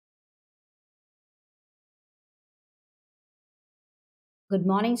Good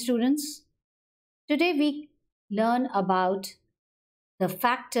morning, students. Today we learn about the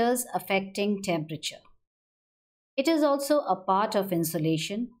factors affecting temperature. It is also a part of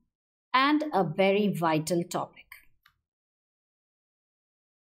insolation and a very vital topic.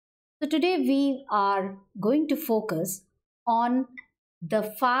 So today we are going to focus on the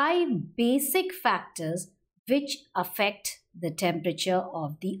 5 basic factors which affect the temperature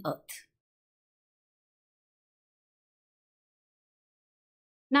of the earth.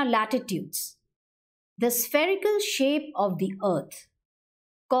 Now, latitudes. The spherical shape of the earth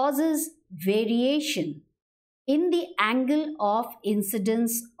causes variation in the angle of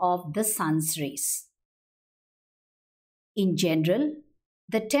incidence of the sun's rays. In general,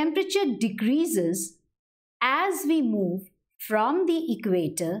 the temperature decreases as we move from the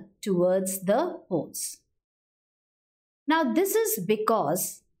equator towards the poles. Now, this is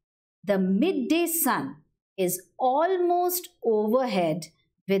because the midday sun is almost overhead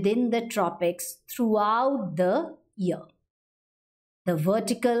within the tropics throughout the year. The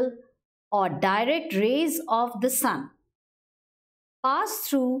vertical or direct rays of the sun pass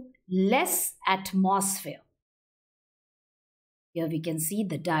through less atmosphere. Here we can see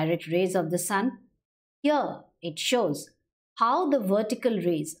the direct rays of the sun. Here it shows how the vertical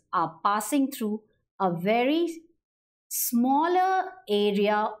rays are passing through a very smaller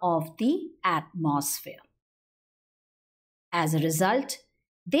area of the atmosphere. As a result,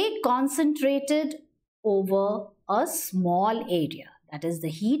 they concentrated over a small area. That is, the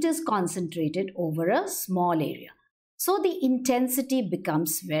heat is concentrated over a small area. So the intensity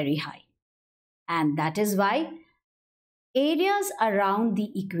becomes very high. And that is why areas around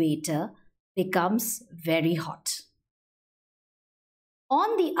the equator becomes very hot.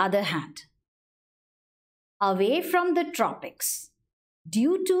 On the other hand, away from the tropics,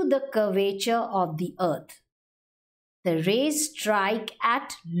 due to the curvature of the earth, the rays strike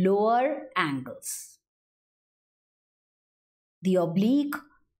at lower angles. The oblique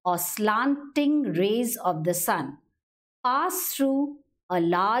or slanting rays of the sun pass through a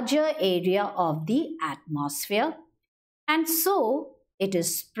larger area of the atmosphere, and so it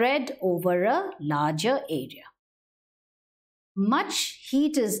is spread over a larger area. Much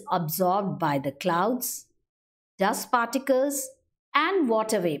heat is absorbed by the clouds, dust particles, and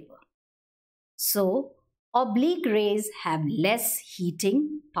water vapor. So, oblique rays have less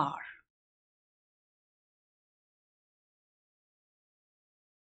heating power.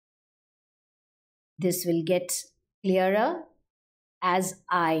 This will get clearer as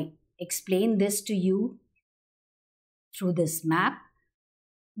I explain this to you through this map,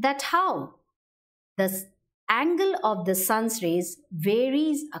 that how the angle of the sun's rays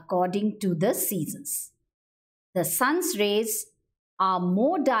varies according to the seasons. The sun's rays are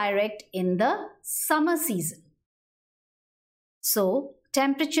more direct in the summer season. So,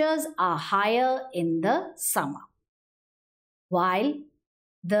 temperatures are higher in the summer, while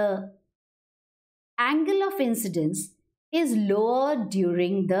the angle of incidence is lower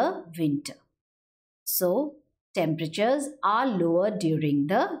during the winter. So, temperatures are lower during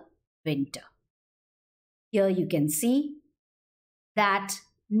the winter. Here you can see that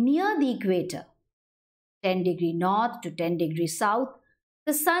near the equator, 10 degree north to 10 degree south,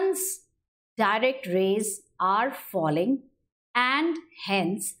 the sun's direct rays are falling, and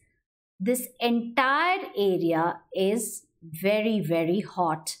hence this entire area is very, very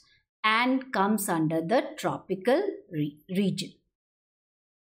hot and comes under the tropical region.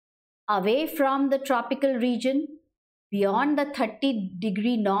 Away from the tropical region, beyond the 30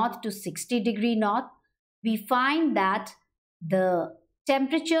 degree north to 60 degree north, we find that the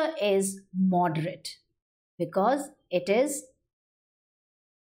temperature is moderate, because it is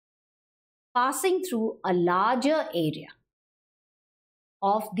passing through a larger area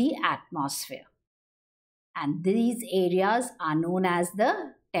of the atmosphere. And these areas are known as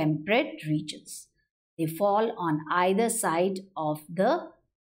the temperate regions. They fall on either side of the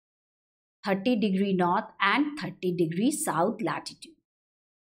 30 degree north and 30 degree south latitude.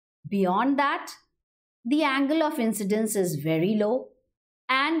 Beyond that, the angle of incidence is very low,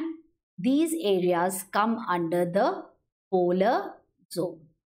 and these areas come under the polar zone.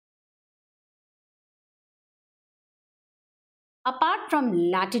 Apart from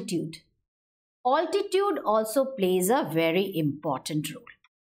latitude, altitude also plays a very important role.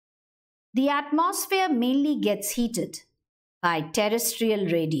 The atmosphere mainly gets heated by terrestrial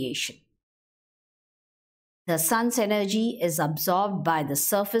radiation. The sun's energy is absorbed by the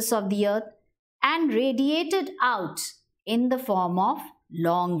surface of the earth and radiated out in the form of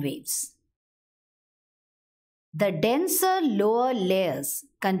long waves. The denser lower layers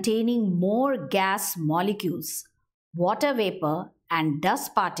containing more gas molecules, water vapor and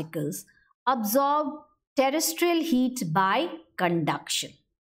dust particles absorb terrestrial heat by conduction.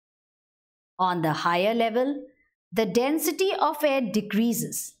 On the higher level, the density of air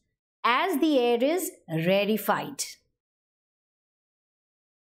decreases as the air is rarefied.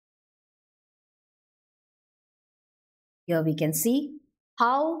 Here we can see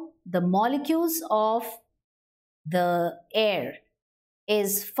how the molecules of the air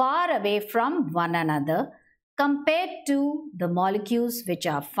is far away from one another compared to the molecules which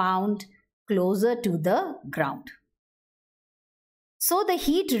are found closer to the ground. So the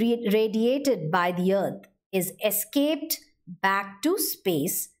heat radiated by the earth is escaped back to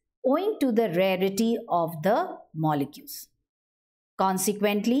space owing to the rarity of the molecules.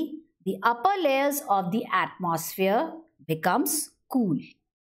 Consequently, the upper layers of the atmosphere becomes cool.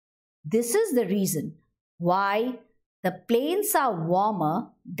 This is the reason why the plains are warmer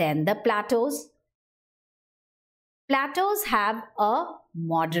than the plateaus. Plateaus have a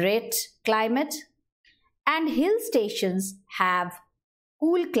moderate climate and hill stations have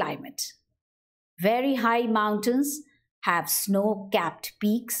cool climate. Very high mountains have snow-capped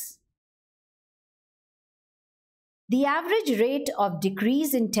peaks. The average rate of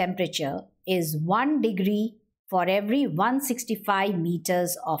decrease in temperature is 1 degree for every 165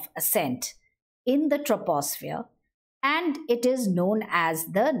 meters of ascent in the troposphere, and it is known as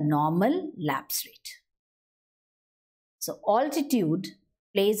the normal lapse rate. So altitude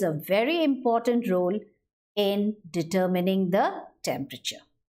plays a very important role in determining the temperature.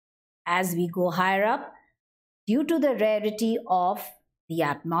 As we go higher up, due to the rarity of the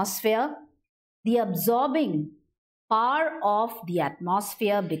atmosphere, the absorbing power of the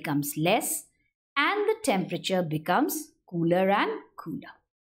atmosphere becomes less and the temperature becomes cooler and cooler.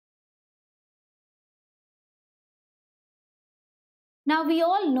 Now we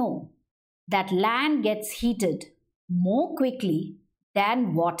all know that land gets heated more quickly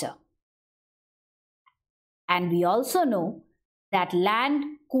than water. And we also know that land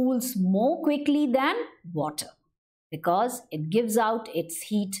cools more quickly than water because it gives out its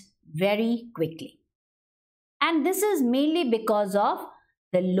heat very quickly. And this is mainly because of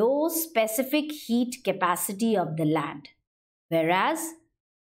the low specific heat capacity of the land, whereas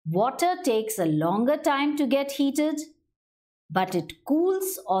water takes a longer time to get heated, but it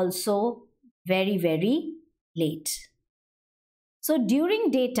cools also very, very late. So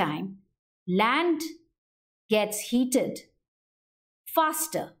during daytime, land gets heated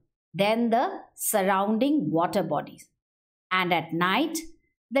faster than the surrounding water bodies, and at night,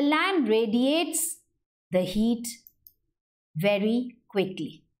 the land radiates the heat very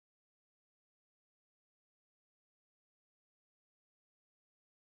quickly.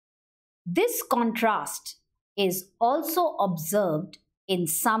 This contrast is also observed in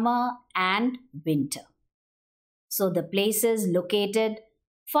summer and winter. So the places located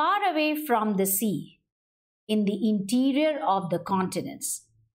far away from the sea in the interior of the continents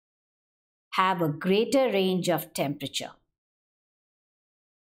have a greater range of temperature,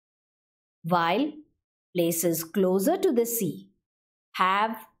 while places closer to the sea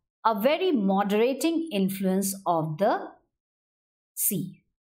have a very moderating influence of the sea.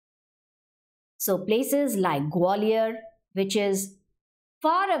 So places like Gwalior, which is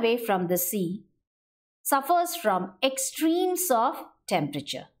far away from the sea, suffers from extremes of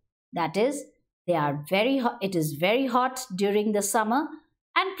temperature. That is, they are very hot. It is very hot during the summer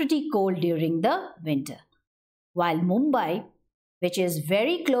and pretty cold during the winter. While Mumbai, which is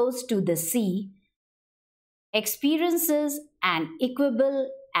very close to the sea, experiences an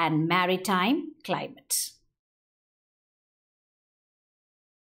equable and maritime climate.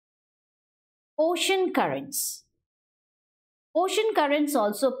 Ocean currents. Ocean currents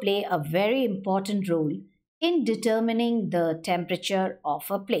also play a very important role in determining the temperature of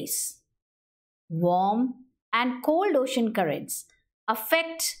a place. Warm and cold ocean currents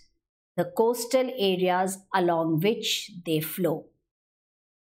affect the coastal areas along which they flow.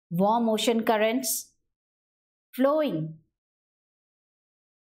 Warm ocean currents flowing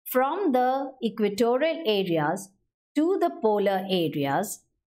from the equatorial areas to the polar areas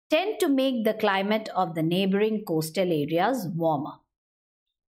tend to make the climate of the neighboring coastal areas warmer,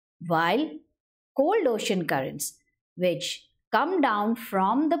 while cold ocean currents, which come down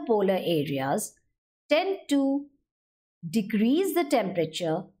from the polar areas, tend to decrease the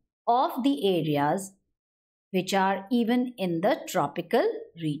temperature of the areas which are even in the tropical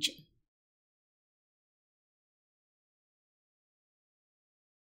region.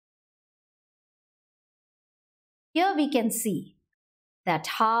 Here we can see that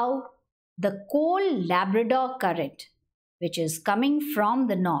how the cold Labrador current, which is coming from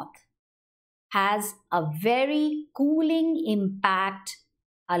the north, has a very cooling impact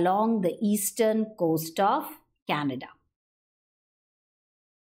along the eastern coast of Canada.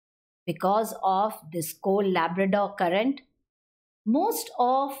 Because of this cold Labrador current, most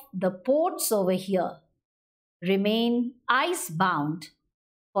of the ports over here remain ice-bound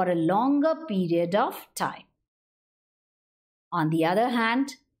for a longer period of time. On the other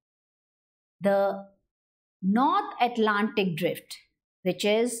hand, the North Atlantic Drift, which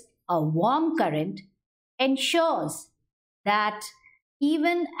is a warm current, ensures that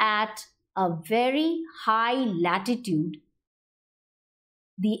even at a very high latitude,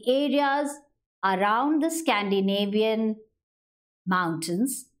 the areas around the Scandinavian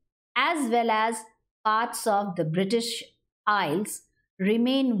mountains as well as parts of the British Isles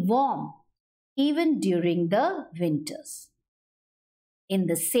remain warm even during the winters. In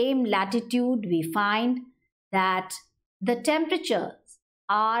the same latitude, we find that the temperatures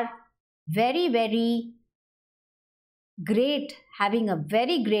are very great, having a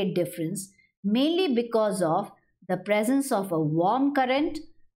very great difference, mainly because of the presence of a warm current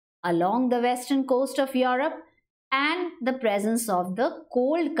along the western coast of Europe and the presence of the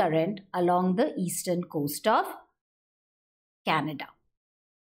cold current along the eastern coast of Canada.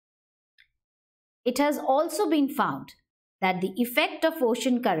 It has also been found that the effect of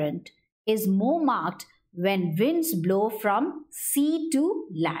ocean current is more marked when winds blow from sea to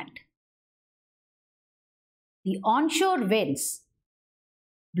land. The onshore winds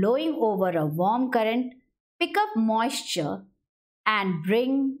blowing over a warm current pick up moisture and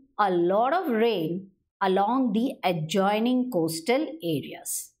bring a lot of rain along the adjoining coastal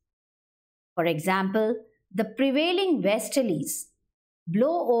areas. For example, the prevailing westerlies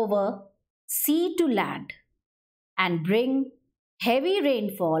blow over sea to land and bring heavy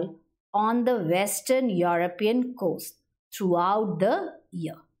rainfall on the western European coast throughout the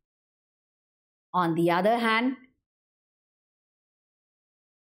year. On the other hand,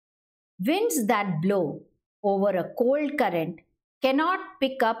 winds that blow over a cold current cannot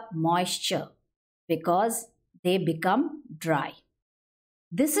pick up moisture because they become dry.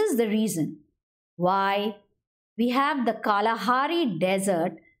 This is the reason why we have the Kalahari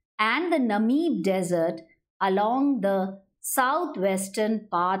Desert and the Namib Desert along the southwestern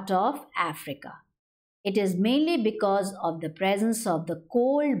part of Africa. It is mainly because of the presence of the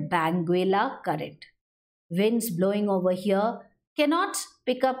cold Benguela current. Winds blowing over here cannot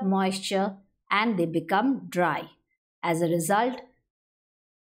pick up moisture and they become dry. As a result,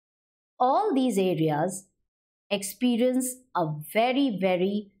 all these areas experience a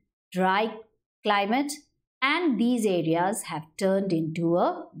very dry climate and these areas have turned into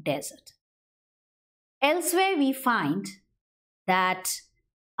a desert. Elsewhere, we find that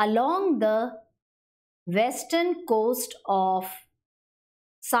along the western coast of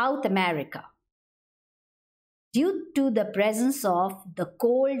South America, due to the presence of the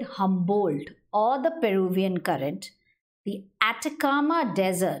cold Humboldt or the Peruvian current, the Atacama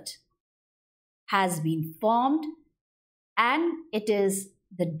Desert has been formed and it is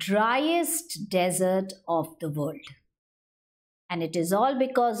the driest desert of the world. And it is all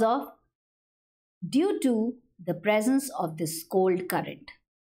because of due to the presence of this cold current.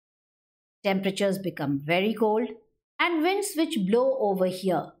 Temperatures become very cold and winds which blow over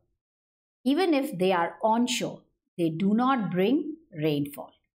here, even if they are onshore, they do not bring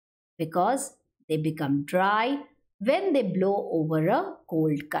rainfall because they become dry when they blow over a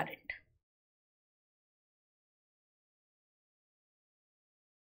cold current.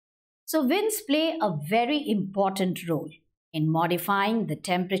 So winds play a very important role in modifying the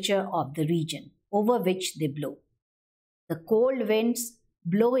temperature of the region over which they blow. The cold winds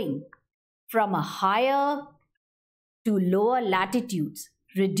blowing from a higher to lower latitudes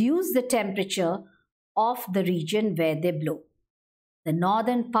reduce the temperature of the region where they blow. The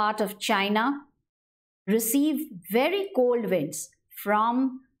northern part of China receive very cold winds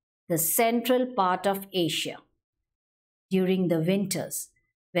from the central part of Asia during the winters,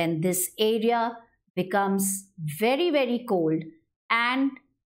 when this area becomes very cold and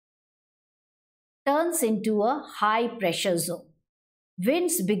turns into a high pressure zone.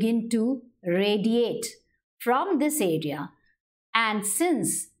 Winds begin to radiate from this area, and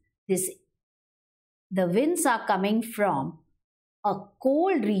since the winds are coming from a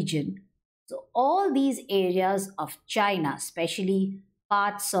cold region, so all these areas of China, especially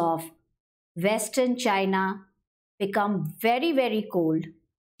parts of western China, become very cold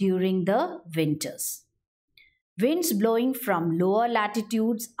during the winters. Winds blowing from lower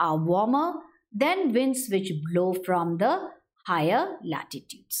latitudes are warmer than winds which blow from the higher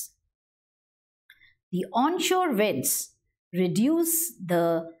latitudes. The onshore winds reduce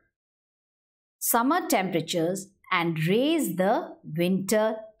the summer temperatures and raise the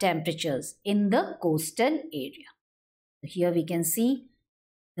winter temperatures in the coastal area. So here we can see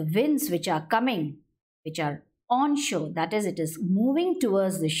the winds which are coming, which are on shore, that is, it is moving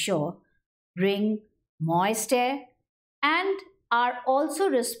towards the shore, bring moist air and are also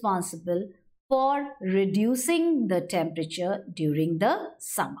responsible for reducing the temperature during the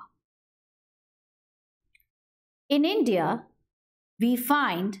summer. In India, we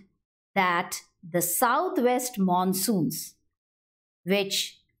find that the southwest monsoons,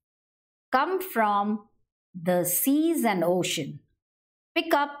 which come from the seas and ocean,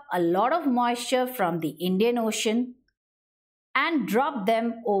 pick up a lot of moisture from the Indian Ocean and drop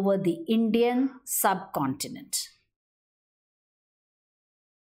them over the Indian subcontinent.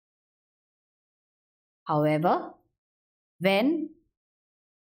 However, when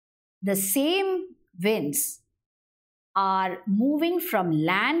the same winds are moving from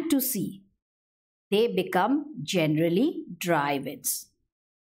land to sea, they become generally dry winds.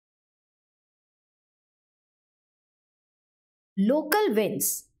 Local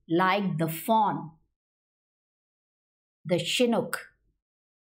winds like the foehn, the Chinook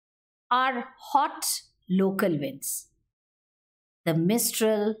are hot local winds. The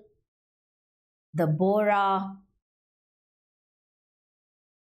Mistral, the Bora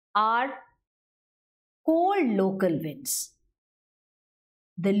are cold local winds.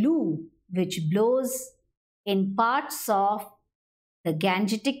 The Lu, which blows in parts of the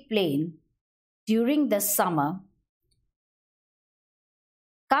Gangetic Plain during the summer,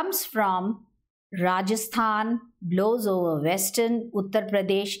 comes from Rajasthan, blows over western Uttar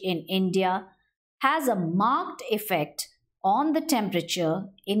Pradesh in India, has a marked effect on the temperature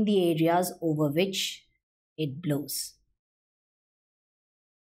in the areas over which it blows.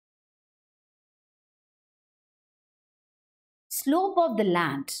 Slope of the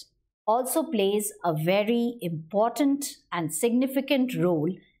land also plays a very important and significant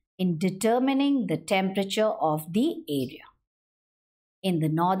role in determining the temperature of the area. In the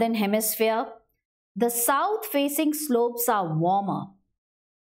northern hemisphere, the south-facing slopes are warmer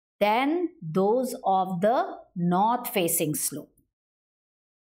than those of the north-facing slope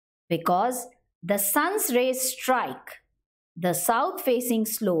because the sun's rays strike the south-facing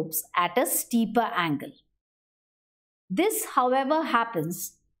slopes at a steeper angle. This, however,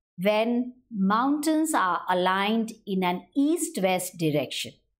 happens when mountains are aligned in an east-west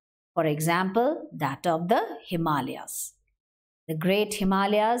direction. For example, that of the Himalayas. The Great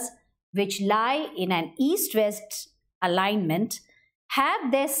Himalayas, which lie in an east-west alignment,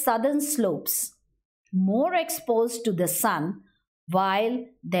 have their southern slopes more exposed to the sun, while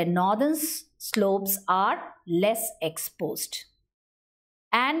their northern slopes are less exposed.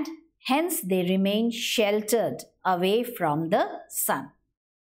 And hence they remain sheltered away from the sun.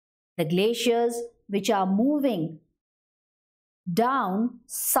 The glaciers which are moving down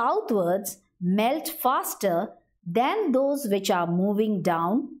southwards melt faster than those which are moving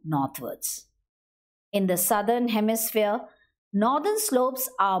down northwards. In the southern hemisphere, northern slopes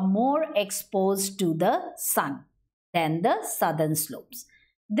are more exposed to the sun than the southern slopes.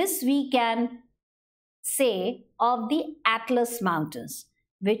 This we can say of the Atlas Mountains,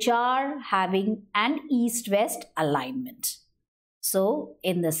 which are having an east-west alignment. So,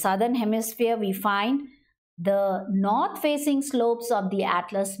 in the southern hemisphere, we find the north-facing slopes of the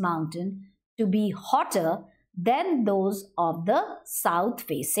Atlas Mountain to be hotter than those of the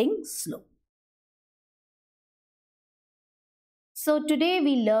south-facing slope. So today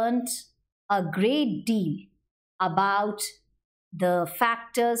we learned a great deal about the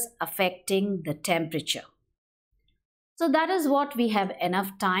factors affecting the temperature. So that is what we have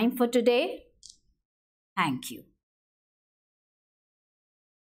enough time for today. Thank you.